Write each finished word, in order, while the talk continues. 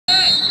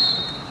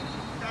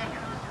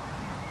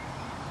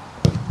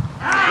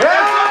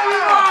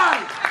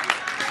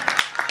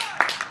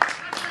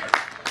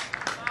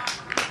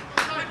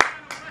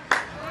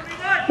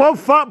Well,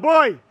 fat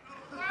boy.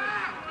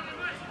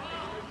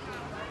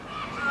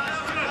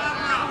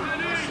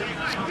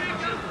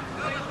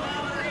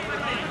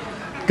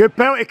 Good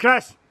penalty,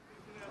 Chris.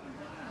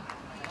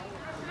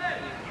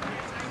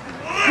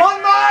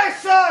 One my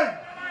son!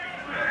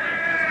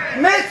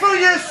 Made for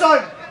you,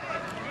 son!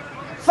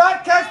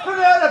 Fat kid's put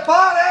it out of the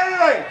bar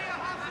anyway!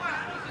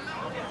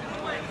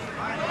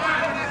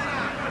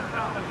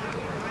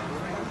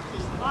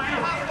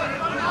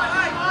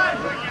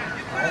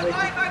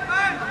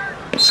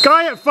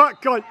 Sky it,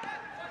 fat cunt.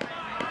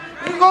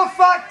 You go,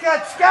 fat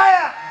kid, sky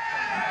it!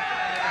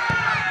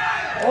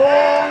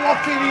 Oh,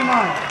 lucky wee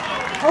man!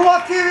 A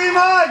lucky wee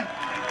man!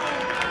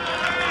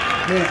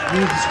 Mate, you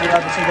need to sky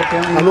every single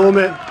penalty. I know,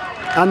 mate.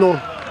 I know.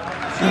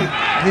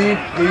 They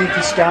need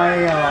to sky.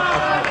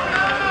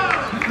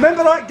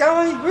 Remember that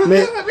guy?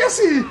 Where's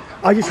he?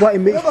 I just want to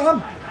make. Remember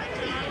him?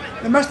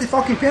 They missed the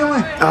fucking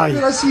penalty. Aye.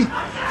 Where is he?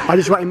 I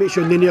just want to make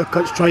sure none of your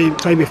cunts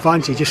try me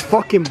fancy. Just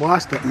fucking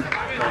blast it.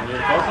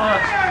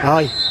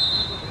 Aye.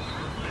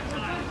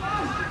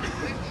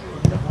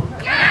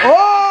 Oh!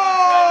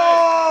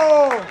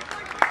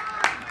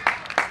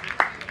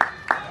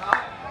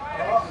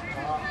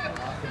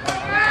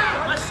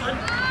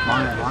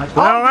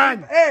 Well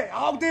in. Hey,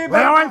 I'll do it.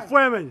 Well in,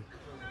 Fleming.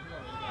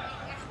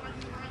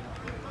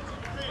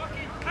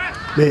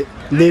 Mate,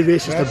 no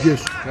racist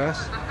abuse.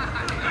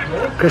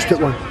 Chris took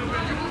one.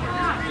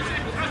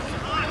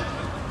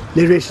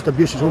 No racist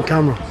abuse, it's on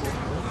camera.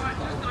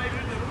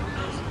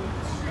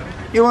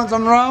 You want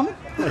some rum?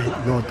 No,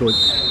 I don't.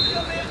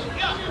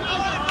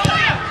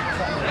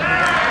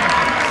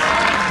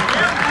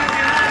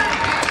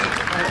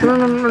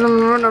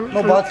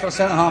 No bad for a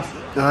centre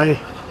half. Aye.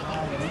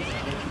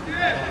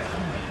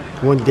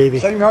 Come on, Davey.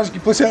 Same as you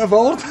can play centre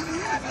forward.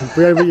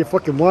 Wherever you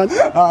fucking want.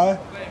 Aye.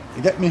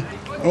 You get me?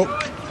 Oh.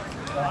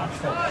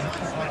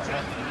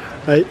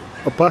 Right,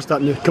 I'll pass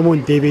that now. Come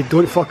on, Davey,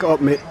 don't fuck it up,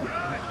 mate.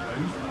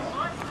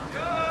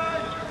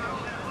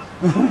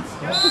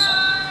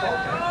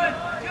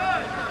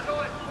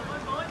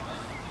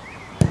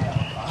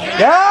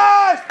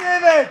 Yes,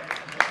 David!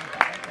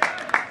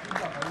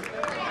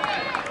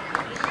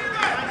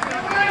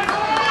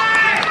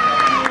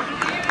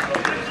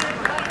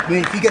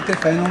 Mate, if you get to the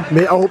final...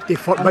 Mate, I hope they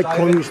fuck Big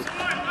Collins.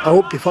 I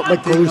hope they fuck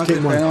Big Collins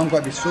take one. I'm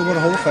going to be sober the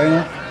whole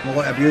final. No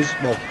got to abuse.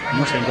 Well, I'm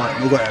not saying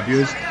no got to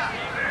abuse.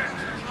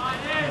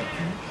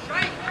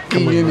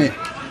 Come on, you, mate.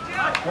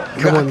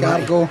 Come on,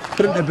 Matty. Go.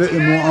 Put it in the boot of the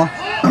motor.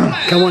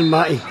 Come on,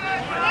 Matty.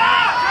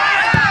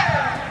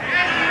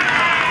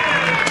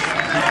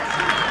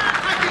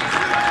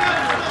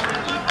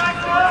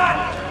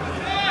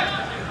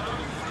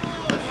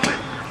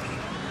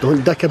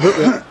 Don't dick about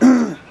with it.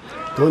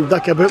 Don't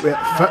dick about with it.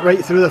 Fit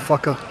right through the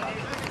fucker.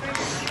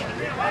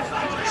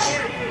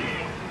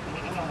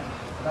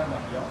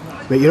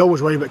 Mate, you're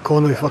always worried about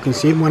Conley fucking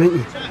saving one, ain't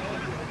you?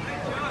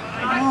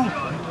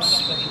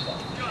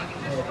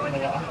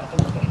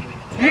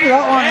 Give me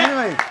that one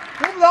anyway.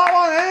 Give me that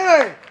one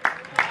anyway.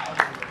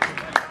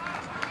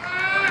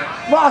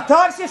 What a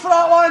taxi for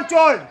that one,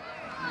 John.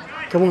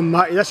 Come on,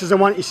 Matty, this is the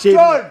one to save.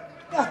 John,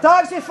 a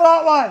taxi for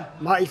that one.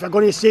 Matty, if you're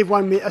going to save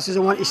one, mate, this is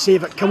the one to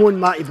save it. Come on,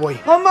 Matty boy.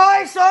 Oh,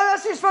 Matty, son,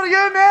 this is for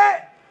you,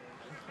 mate.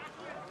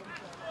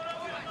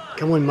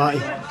 Come on, Matty.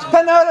 It's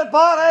putting out of the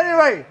bar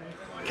anyway.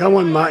 Come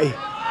on, Matty.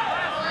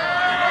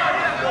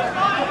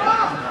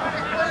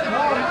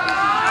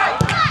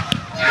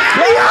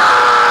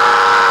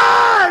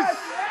 Yes!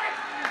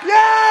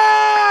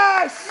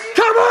 Yes!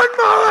 Come on,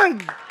 Mullen!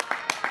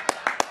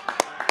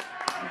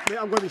 Mate,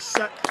 I'm going to be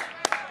sick.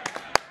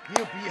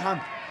 He'll beat him.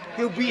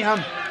 He'll beat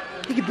him.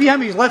 He can beat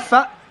him, he's left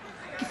foot.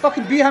 He can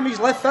fucking beat him, he's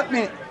left foot,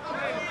 mate.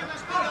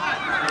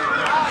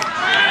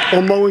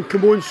 Oh, Mullen,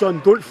 come on, son.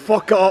 Don't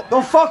fuck it up.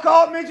 Don't fuck it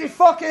up, mate. You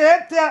fucking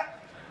empty it.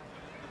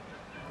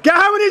 Get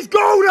him in his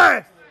goal,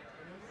 ref!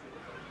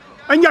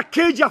 In your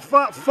cage, you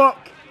fat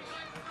fuck.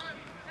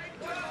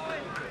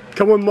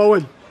 Come on,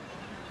 Mullen.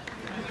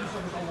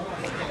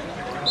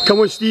 Come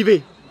on,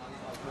 Stevie.